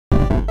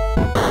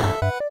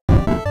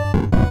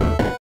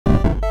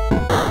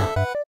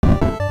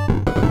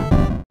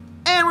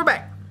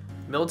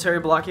Military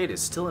blockade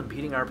is still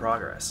impeding our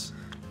progress.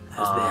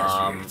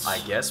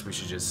 I guess we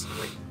should just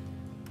wait.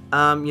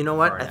 You know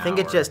what? For I an think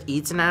it hour. just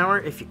eats an hour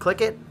if you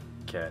click it.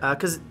 Okay.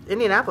 Because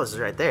Indianapolis is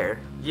right there.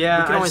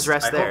 Yeah, we can always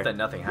rest I there. hope that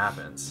nothing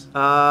happens.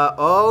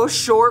 Oh,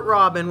 Short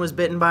Robin was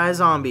bitten by a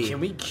zombie. Can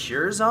we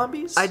cure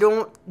zombies? I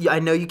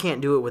know you can't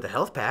do it with a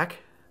health pack.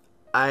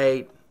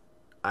 I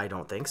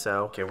don't think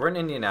so. Okay, we're in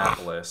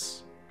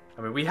Indianapolis.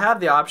 I mean, we have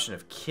the option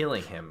of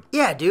killing him.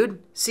 Yeah,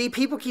 dude. See,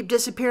 people keep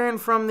disappearing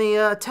from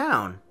the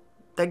town.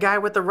 That guy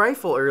with the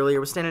rifle earlier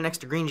was standing next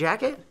to Green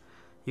Jacket.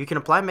 You can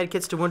apply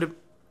medkits to wounded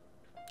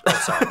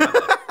Sorry.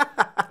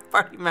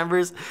 party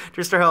members to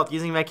restore health.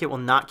 Using medkit will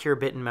not cure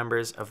bitten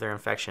members of their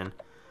infection.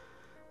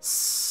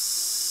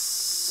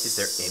 Is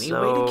there any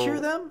way to cure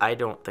them? I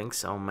don't think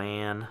so,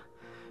 man.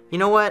 You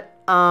know what?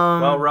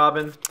 Well,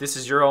 Robin, this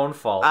is your own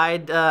fault.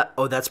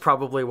 Oh, that's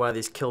probably why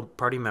these killed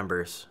party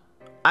members.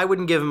 I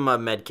wouldn't give them a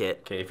med kit.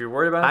 Okay, if you're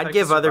worried about I'd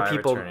give other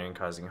people returning and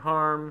causing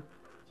harm,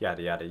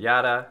 yada yada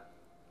yada.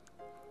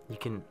 You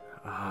can.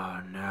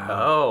 Oh no.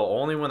 Oh,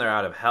 only when they're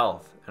out of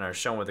health and are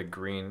shown with a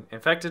green.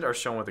 Infected are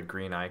shown with a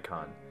green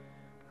icon.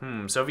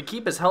 So if we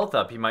keep his health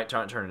up, he might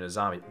turn into a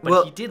zombie. But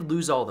Well- he did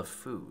lose all the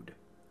food.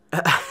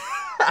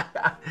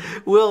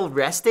 Will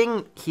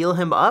resting heal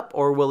him up,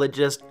 or will it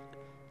just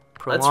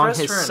Let's prolong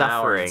rest his for an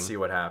hour suffering? and see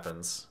what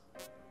happens.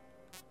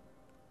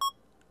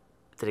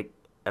 Did it?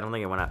 I don't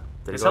think it went up.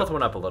 Did His it go health up?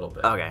 went up a little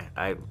bit. Okay,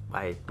 I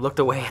looked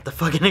away at the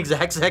fucking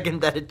exact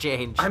second that it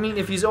changed. I mean,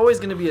 if he's always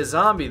going to be a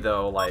zombie,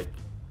 though, like...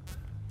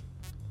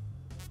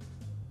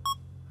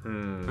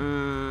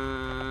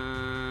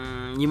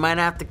 You might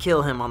have to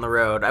kill him on the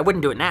road. I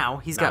wouldn't do it now.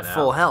 He's got now.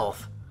 full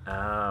health.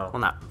 Oh. Well,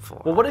 not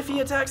full. Well, what if he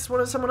attacks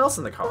someone else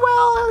in the car?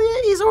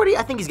 Well, he's already.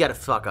 I think he's got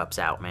his fuck ups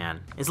out,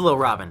 man. It's Little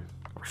Robin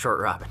or Short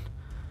Robin.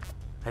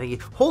 I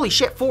think. Holy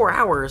shit! 4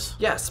 hours.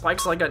 Yeah,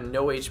 Spike's like got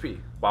no HP.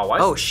 Wow, why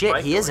is Oh shit!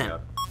 Spike He going isn't.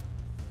 up?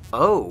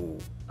 Oh.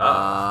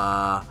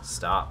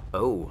 Stop.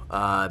 Oh.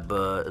 Medkit,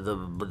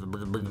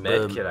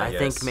 I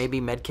think guess. maybe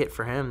medkit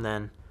for him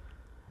then.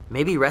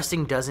 Maybe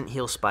resting doesn't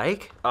heal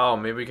Spike. Oh,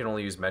 maybe we can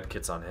only use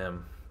medkits on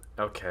him.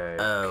 Okay.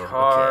 Oh,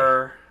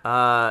 Car.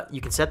 You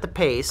can set the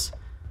pace,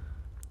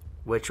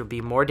 which would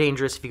be more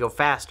dangerous if you go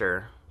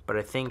faster. But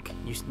I think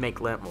you make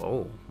less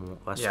Yeah,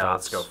 stops.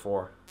 let's go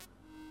 4.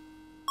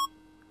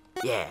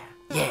 Yeah.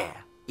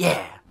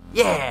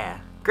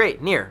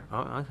 Great, near. Oh,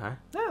 okay.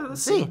 Yeah,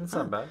 let's see. see. That's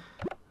not bad.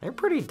 They're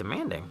pretty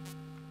demanding.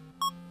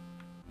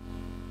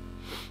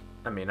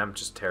 I mean, I'm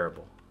just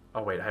terrible.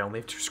 Oh wait, I only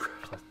have 2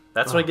 scraps left.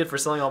 That's what I get for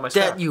selling all my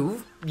stuff.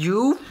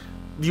 That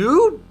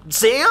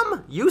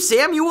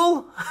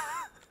Samuel.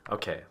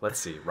 Okay, let's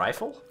see.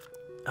 Rifle?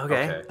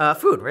 Okay. Okay.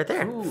 Food right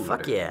there. Food.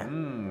 Fuck yeah.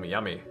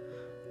 Yummy.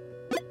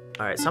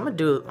 All right, so I'm gonna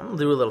do a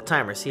little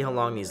timer, see how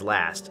long these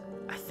last.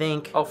 I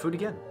think. Oh, food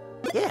again.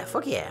 Yeah.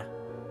 Fuck yeah.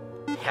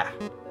 Yeah.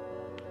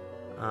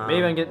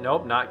 Maybe I can get.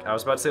 Nope, not. I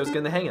was about to say I was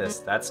getting the hang of this.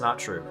 That's not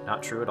true.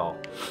 Not true at all.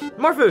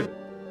 More food.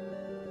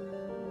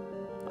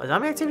 Oh,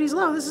 zombie activity's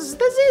low. This is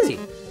easy.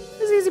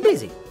 This is easy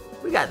peasy.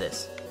 We got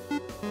this.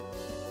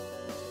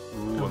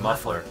 Ooh, a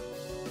muffler.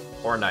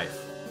 Or a knife.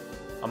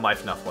 A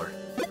knife muffler.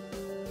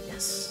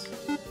 Yes.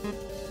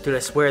 Dude, I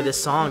swear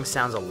this song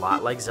sounds a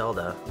lot like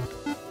Zelda.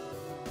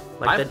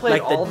 I've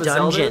played all the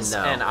dungeon, Zeldas,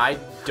 though. and I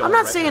don't. I'm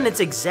not saying recognize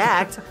it's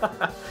exact,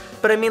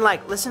 but I mean,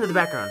 like, listen to the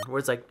background where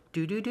it's like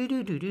do do do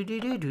do do do do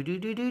do do do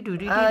do do do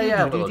do.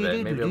 yeah, a little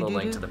bit. Maybe a little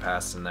Link to the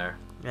Past in there.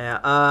 Yeah.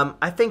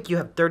 I think you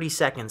have 30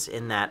 seconds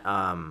in that.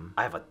 I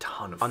have a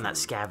ton of on food. that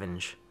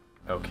scavenge.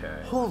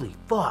 Okay. Holy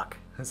fuck.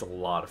 That's a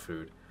lot of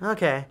food.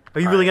 Okay.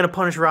 Are you really gonna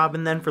punish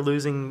Robin then for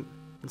losing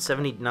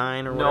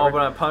 79 or whatever? No,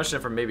 but I'm punishing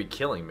him for maybe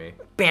killing me.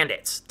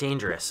 Bandits,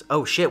 dangerous.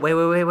 Oh shit! Wait!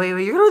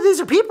 You're gonna.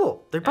 These are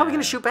people. They're probably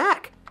gonna shoot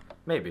back.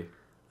 Maybe.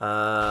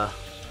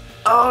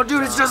 Oh,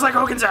 dude, it's just like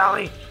Hogan's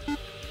Alley.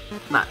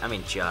 Not, I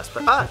mean, just,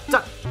 but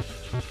duck.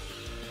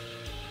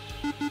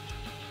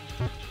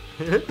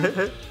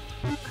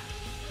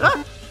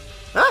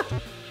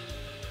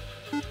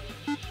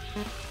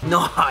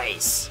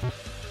 Nice.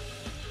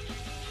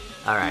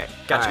 All right,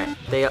 Gotcha. All right.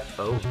 They you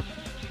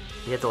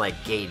have to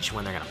like gauge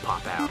when they're gonna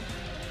pop out.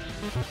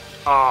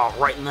 Oh,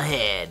 right in the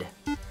head.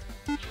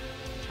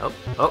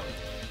 Oh.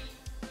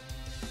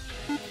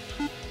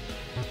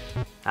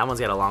 That one's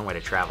got a long way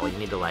to travel. You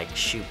need to like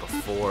shoot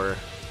before.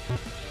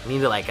 You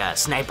need to like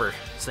sniper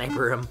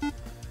him.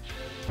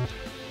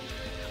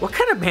 What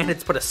kind of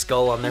bandits put a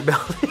skull on their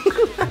building?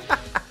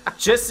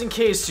 Just in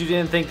case you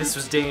didn't think this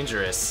was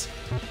dangerous,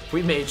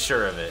 we made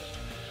sure of it.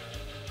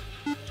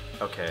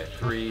 Okay,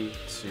 3,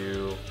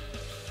 2.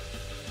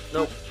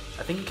 Nope.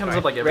 I think he comes All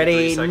up like every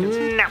ready? 3 seconds.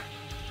 No.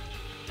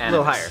 A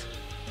little higher.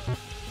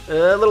 Enemies.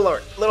 A little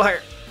lower. A little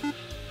higher.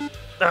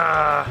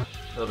 A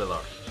little bit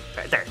lower.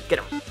 Right there. Get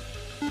him.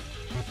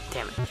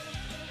 Damn it.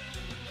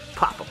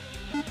 Pop him.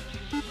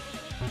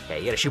 Okay,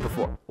 you gotta shoot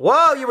before.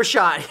 Whoa, you were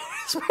shot.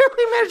 Just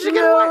barely managed to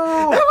get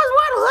one. There was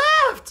one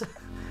left.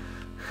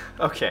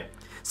 Okay.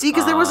 See,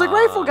 because there was a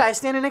rifle guy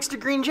standing next to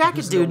Green Jacket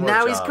There's dude, no and now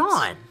more he's jobs.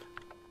 gone.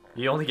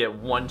 You only get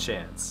 1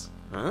 chance.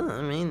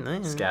 I mean,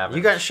 Scavenge.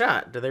 you got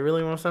shot. Do they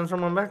really want to send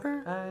someone back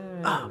there?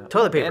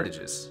 Toilet paper.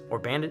 Bandages. Or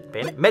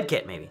bandit? Med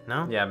kit, maybe.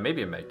 No? Yeah,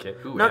 maybe a med kit.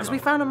 Ooh, No, because we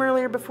found him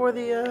earlier before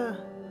the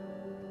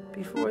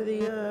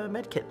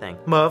med kit thing.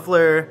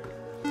 Muffler.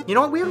 You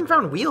know what? We haven't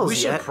found wheels We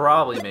should yet.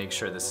 probably make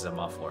sure this is a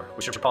muffler.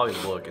 We should probably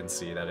look and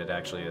see that it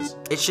actually is.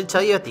 It should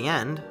tell you at the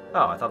end.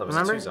 Oh, I thought that was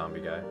Remember? a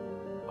 2-zombie guy.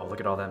 Oh, look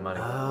at all that money.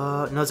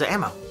 No, it's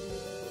ammo.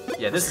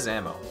 Yeah, this is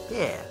ammo.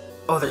 Yeah.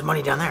 Oh, there's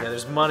money down there. Yeah,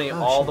 there's money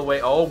all the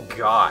way. Oh,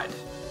 God.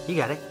 You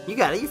got it. You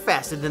got it. You're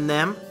faster than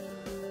them.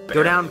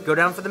 Go down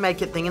for the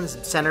medkit thing in the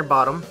center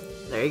bottom.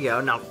 There you go.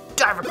 Now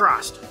dive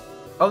across.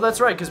 Oh, that's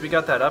right, because we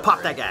got that up.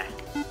 Pop that guy.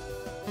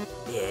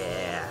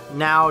 Yeah.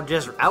 Now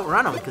just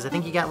outrun him, because I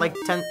think you got like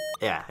 10.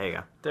 Yeah, there you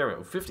go. There we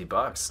go.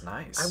 $50.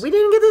 Nice. We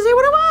didn't get to see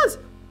what it was.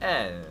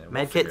 And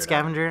Medkit,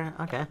 scavenger.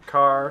 Okay.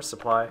 Car,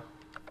 supply.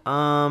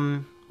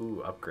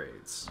 Ooh,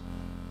 Upgrades.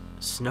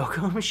 snow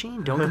cone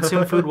machine. Don't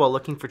consume food while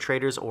looking for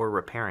traders or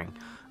repairing.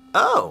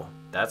 Oh.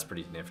 That's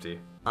pretty nifty.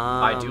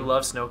 I do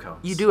love snow cones.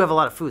 You do have a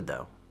lot of food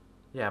though.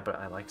 Yeah, but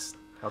I like...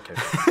 Okay.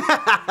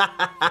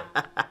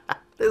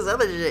 There's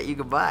other shit you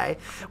can buy.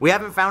 We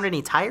haven't found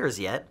any tires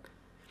yet.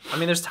 I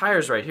mean, there's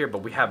tires right here, but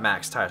we have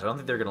max tires. I don't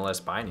think they're going to let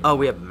us buy any. Oh,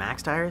 we have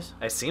max tires?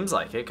 It seems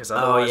like it, because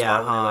otherwise why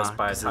would they let us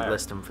buy a 'cause they tire?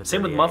 list them for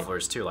Same with 38.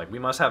 mufflers, too. Like, we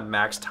must have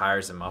max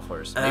tires and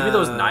mufflers. Maybe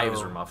those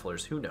knives were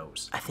mufflers. Who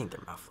knows? I think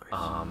they're mufflers.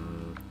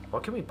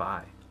 What can we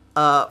buy?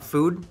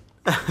 Food.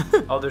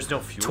 Oh, there's no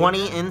fuel.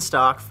 20 in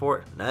stock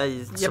for...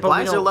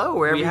 supplies are low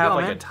wherever we you have go,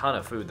 like man. a ton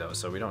of food, though,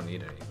 so we don't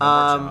need any.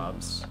 No more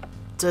jobs.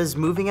 Does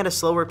moving at a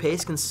slower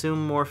pace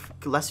consume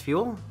less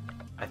fuel?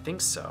 I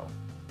think so.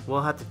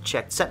 We'll have to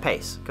check. Set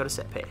pace. Go to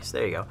set pace.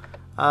 There you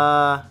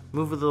go.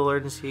 Move with little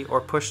urgency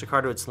or push the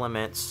car to its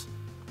limits.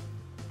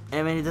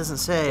 I mean, it doesn't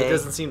say. It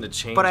doesn't seem to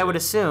change. But I would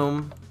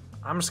assume.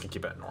 I'm just gonna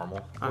keep it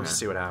normal. We'll just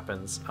see what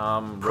happens.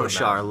 Push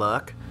roadmap. our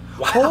luck.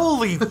 Wow.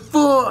 Holy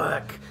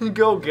fuck!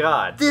 Go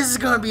God. This is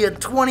gonna be a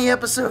 20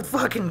 episode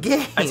fucking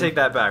game. I take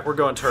that back. We're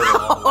going turbo.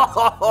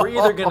 all the way.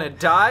 We're either gonna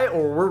die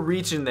or we're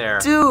reaching there.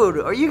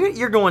 Dude,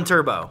 you're going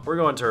turbo? We're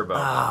going turbo.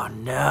 Oh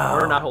no.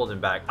 We're not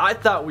holding back. I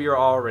thought we were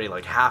already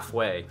like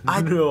halfway.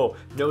 No,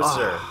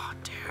 sir. Oh,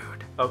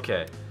 dude.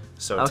 Okay,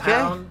 so Okay.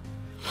 town,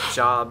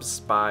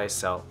 jobs, buy,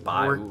 sell,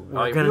 buy. We're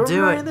Ooh, gonna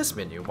do we're it. in this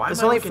menu. Why It's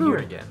am I only looking here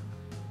food. again?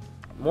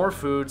 More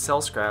food,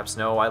 sell scraps.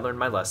 No, I learned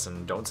my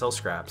lesson. Don't sell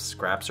scraps.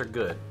 Scraps are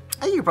good.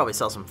 You could probably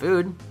sell some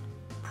food.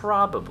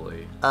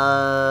 Probably.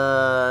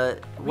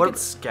 What?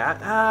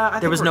 There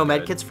There was no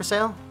med kits for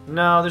sale?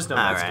 No, there's no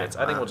med Alright, kits.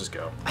 I think we'll just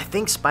go. I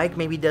think Spike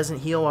maybe doesn't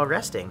heal while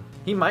resting.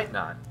 He might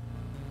not.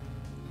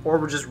 Or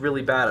we're just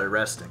really bad at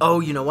resting. Oh,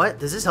 you know what?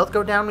 Does his health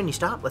go down when you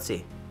stop? Let's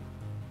see.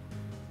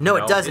 No, No,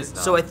 it it doesn't. does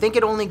not. So I think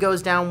it only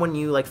goes down when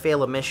you like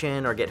fail a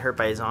mission or get hurt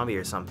by a zombie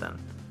or something.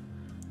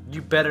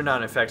 You better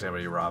not infect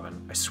anybody,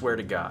 Robin. I swear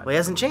to God. Well, he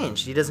hasn't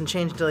changed. He doesn't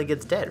change until he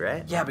gets dead,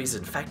 right? Yeah, but he's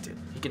infected.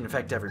 He can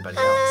infect everybody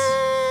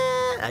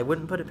else. I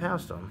wouldn't put it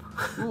past him.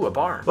 Ooh, a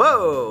barn.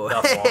 Whoa!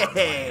 The farm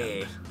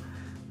Hey!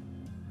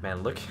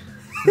 Man, look.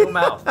 No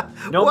mouth.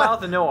 No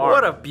mouth and no arm.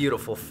 What a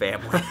beautiful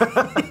family.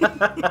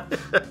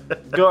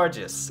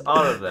 Gorgeous.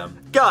 All of them.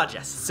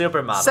 Gorgeous.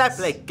 Supermodels.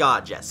 Simply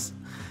gorgeous.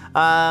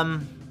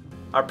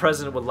 Our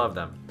president would love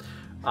them.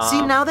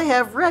 See, now they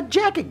have Red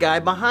Jacket guy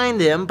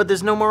behind him, but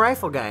there's no more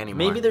rifle guy anymore.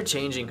 Maybe they're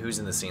changing who's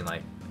in the scene.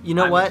 Like, You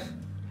know what?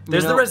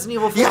 There's the Resident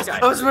Evil 4 yes, guy.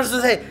 I was supposed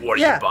to say. What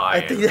are yeah, you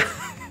buying? I think that,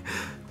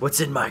 what's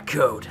in my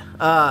code?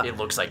 It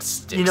looks like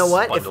sticks. You know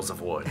what? Bundles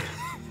of wood.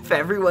 If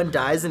everyone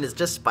dies and it's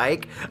just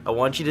Spike, I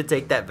want you to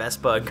take that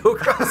Vespa and go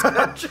cross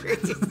country.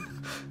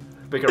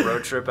 Make a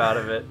road trip out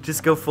of it.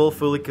 Just go full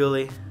fooly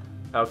cooly.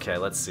 Okay,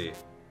 let's see.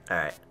 All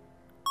right.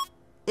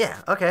 Yeah.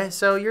 Okay.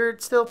 So you're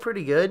still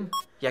pretty good.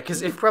 Yeah,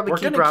 because You if probably we're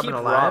keep gonna Robin keep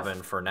alive.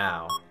 Robin for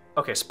now.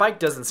 Okay, Spike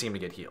doesn't seem to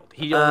get healed.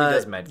 He only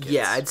does med kits.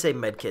 Yeah, I'd say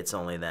med kits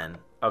only then.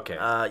 Okay.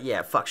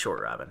 Yeah. Fuck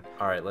short Robin.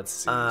 All right, let's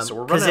see. So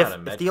we're Because running out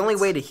of med if the only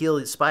kits. way to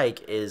heal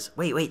Spike is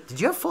wait, did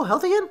you have full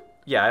health again?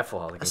 Yeah, I have full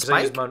health. Because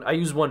Spike? I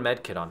use one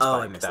med kit on Spike.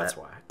 Oh, I missed That's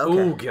that. why. Okay.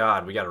 Oh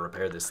God, we got to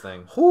repair this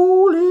thing.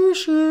 Holy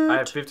shit! I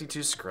have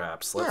 52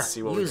 scraps. Let's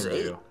see what we use can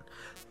 8.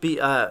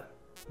 do.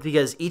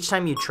 Because each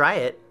time you try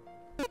it,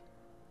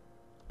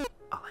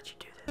 I'll let you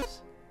do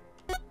this.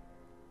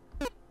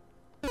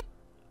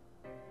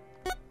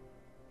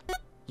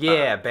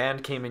 Yeah,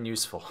 band came in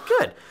useful.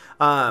 Good.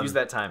 Use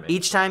that timing.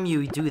 Each time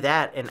you do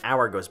that, an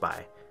hour goes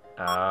by.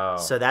 Oh.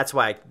 So that's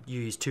why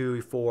you use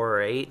 2, 4,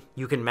 or 8.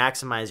 You can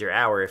maximize your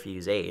hour if you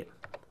use 8.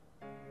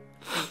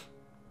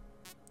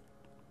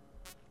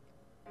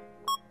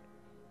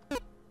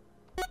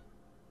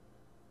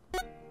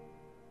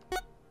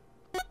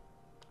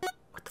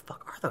 What the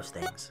fuck are those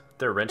things?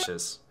 They're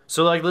wrenches.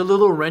 So like the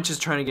little wrenches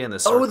trying to get in the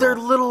circle. Oh, they're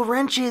little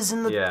wrenches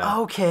in the... Yeah.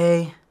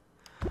 Okay.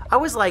 I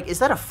was like, is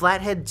that a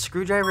flathead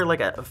screwdriver,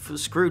 like a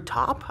screw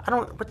top? I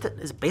don't... What the...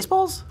 Is it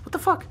baseballs? What the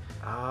fuck?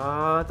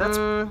 That's...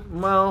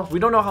 Well, we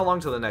don't know how long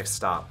till the next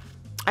stop.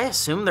 I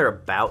assume they're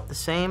about the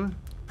same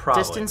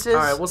Probably. distances.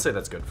 All right, we'll say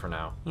that's good for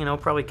now. You know,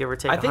 probably give or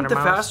take I think 100 the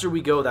miles. faster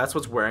we go, that's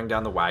what's wearing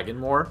down the wagon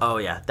more. Oh,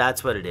 yeah.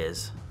 That's what it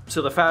is.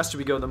 So the faster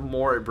we go, the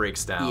more it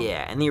breaks down.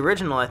 Yeah, and the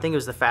original, I think it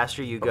was the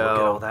faster you go. Look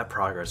at all that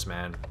progress,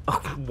 man. Oh,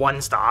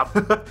 one stop.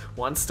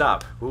 One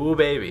stop. Ooh,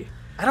 baby.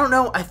 I don't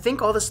know. I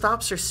think all the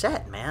stops are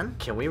set, man.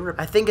 Can we...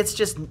 I think it's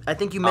just... I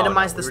think you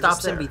minimize the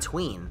stops in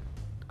between.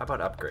 How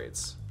about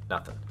upgrades?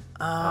 Nothing.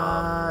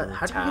 How do you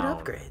get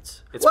town.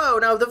 upgrades? Whoa,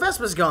 no, the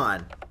Vespa's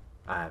gone.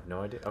 I have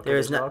no idea. Okay,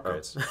 There's no no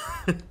upgrades.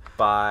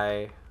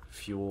 Buy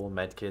fuel,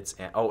 medkits,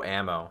 and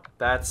ammo.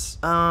 That's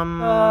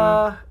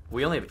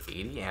we only have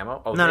 80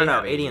 ammo. Oh,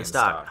 no, 80 in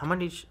stock. How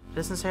much?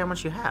 Doesn't say how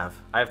much you have.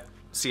 I have.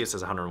 See, it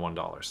says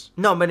 $101.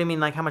 No, but I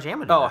mean, like, how much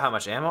ammo? Do you have? How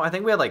much ammo? I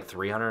think we had like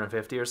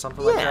 350 or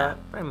something like that.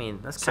 Yeah, I mean,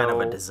 that's kind of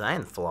a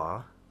design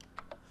flaw.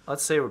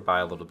 Let's say we buy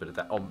a little bit of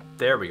that. Oh,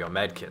 there we go.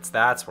 Medkits.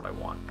 That's what I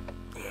want.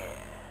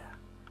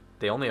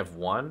 They only have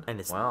one, and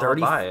it's well,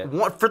 30. I'll buy it.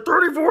 What, for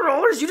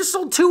 $34? You just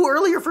sold 2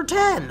 earlier for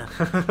 10.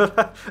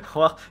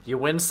 Well, you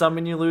win some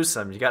and you lose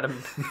some. You got to.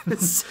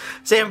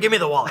 Sam, give me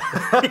the wallet.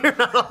 You're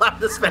not allowed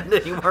to spend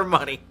any more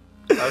money.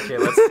 Okay,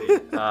 let's see.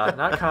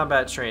 Not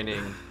combat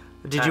training.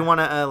 Did you want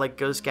to like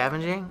go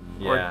scavenging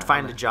or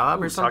find a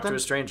job or something? Talk to a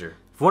stranger.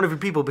 If one of your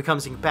people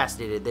becomes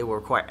incapacitated, they will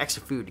require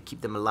extra food to keep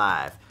them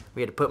alive.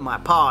 We had to put my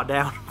paw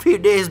down a few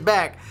days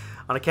back.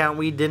 On account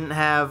we didn't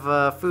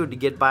have food to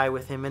get by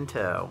with him in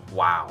tow.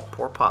 Wow.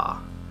 Poor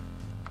Pa.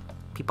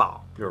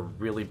 Peepaw. You're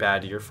really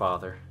bad to your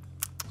father.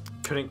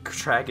 Couldn't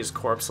drag his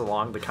corpse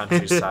along the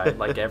countryside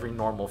like every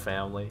normal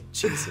family.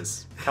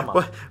 Jesus. Come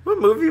on. What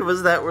movie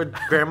was that where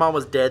Grandma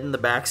was dead in the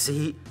back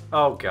seat?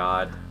 Oh,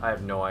 God. I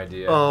have no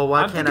idea. Oh,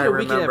 why can't I remember?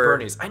 Weekend at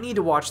Bernie's. I need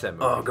to watch that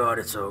movie. Oh, God,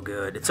 it's so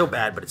good. It's so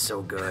bad, but it's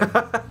so good.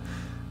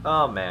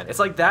 Oh, man. It's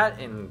like that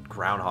in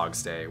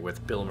Groundhog's Day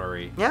with Bill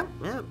Murray. Yeah.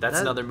 That's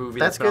another movie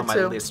that's been on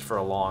my list for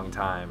a long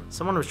time.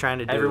 Someone was trying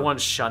to do... Everyone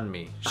shun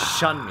me.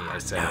 Shun me, I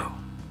say. No.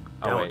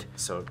 Oh, Don't. wait.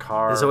 So,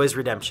 car... There's always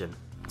redemption.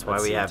 That's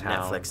why we have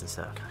town. Netflix and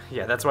stuff.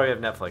 Yeah, that's why we have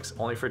Netflix.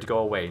 Only for it to go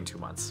away in 2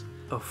 months.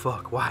 Oh,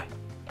 fuck. Why?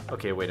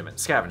 Okay, wait a minute.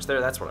 Scavenge.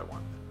 There, that's what I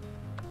want.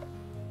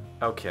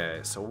 Okay,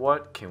 so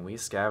what can we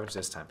scavenge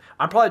this time?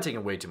 I'm probably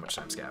taking way too much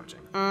time scavenging.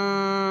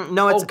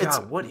 No, it's... Oh,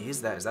 God, what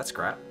is that? Is that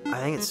scrap? I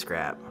think it's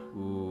scrap.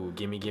 Ooh,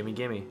 gimme, gimme,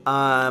 gimme.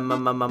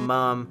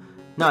 No,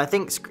 I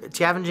think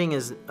scavenging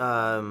is, Is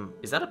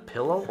that a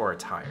pillow or a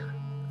tire?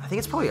 I think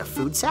it's probably a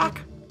food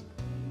sack.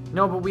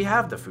 No, but we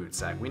have the food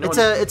sack. We know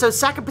it's a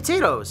sack of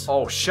potatoes.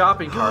 Oh,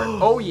 shopping cart.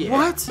 Oh, yeah.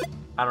 What?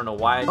 I don't know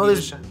why I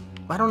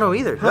I don't know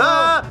either.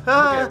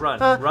 Okay,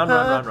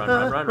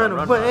 run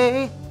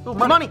away. Ooh,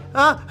 money.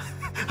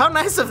 How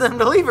nice of them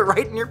to leave it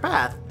right in your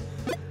path.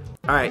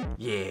 All right.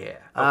 Yeah.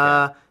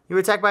 Okay. You were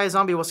attacked by a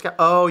zombie.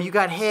 Oh, you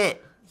got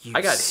hit.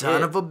 I got son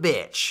hit. of a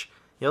bitch.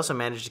 You also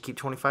managed to keep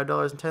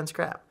 $25 and 10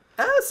 scrap.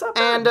 That's not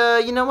bad.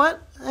 And you know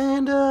what?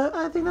 And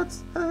I think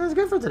that's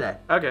good for today.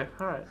 Okay.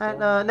 All right.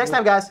 And next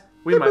time, guys.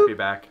 We might be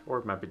back, or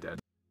we might be dead.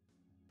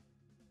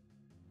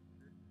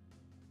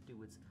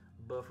 Do its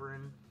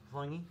buffering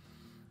flungy.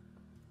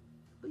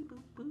 And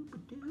bring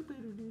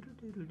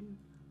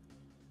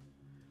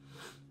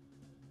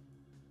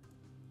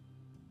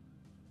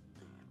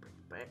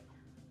it back.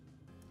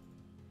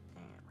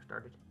 And we're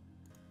started.